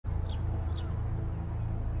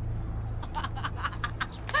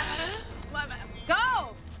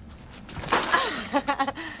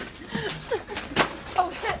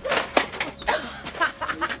Oh, shit.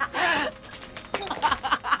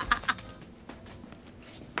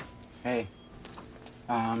 Hey,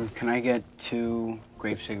 can I get 2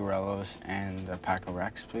 grape cigarillos and a pack of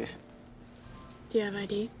Rex, please? Do you have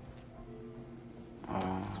ID?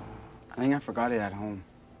 I think I forgot it at home.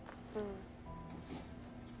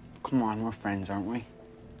 Come on, we're friends, aren't we?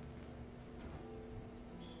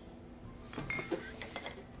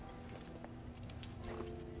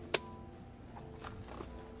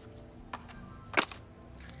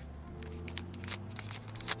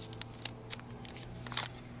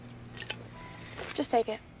 Just take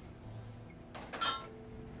it.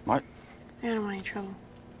 What? I don't want any trouble.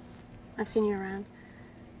 I've seen you around.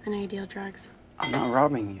 I know you deal drugs. I'm not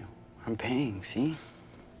robbing you. I'm paying, see?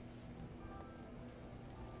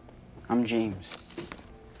 I'm James.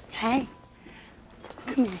 Hey.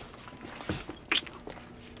 Come here.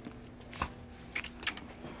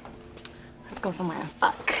 Let's go somewhere and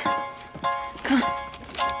fuck. Come on.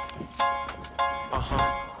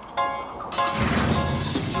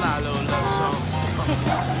 It's a fly little love song.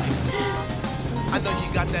 I know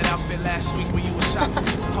you got that outfit last week when you were shopping.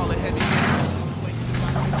 Call it heavy.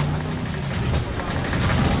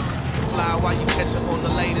 Fly while you catch up on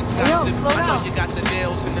the latest gossip. I know you got the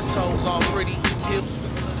nails and the toes all pretty. Heels.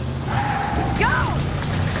 Go!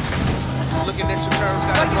 Looking at your curves,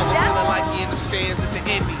 got a brother feeling like he in the stands at the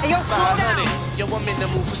Indy. Hey, yo, slow down. Yo, I'm in the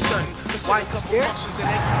mood for stunting. Missing a couple functions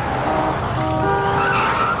and they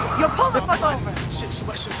Yo, pull the fuck over.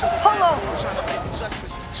 situations Pull over. trying to make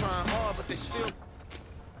adjustments, trying hard, but they still.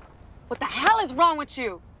 What the hell is wrong with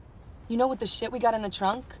you? You know, with the shit we got in the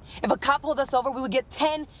trunk, if a cop pulled us over, we would get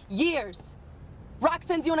 10 years. Rock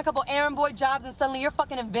sends you on a couple errand boy jobs and suddenly you're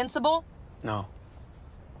fucking invincible? No.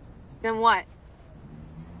 Then what?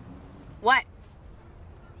 What?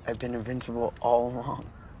 I've been invincible all along.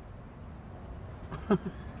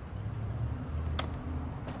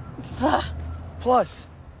 Plus,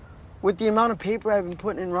 with the amount of paper I've been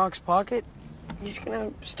putting in Rock's pocket, he's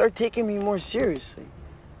gonna start taking me more seriously.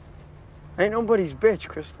 I ain't nobody's bitch,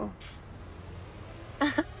 Crystal.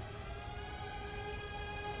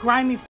 Grimy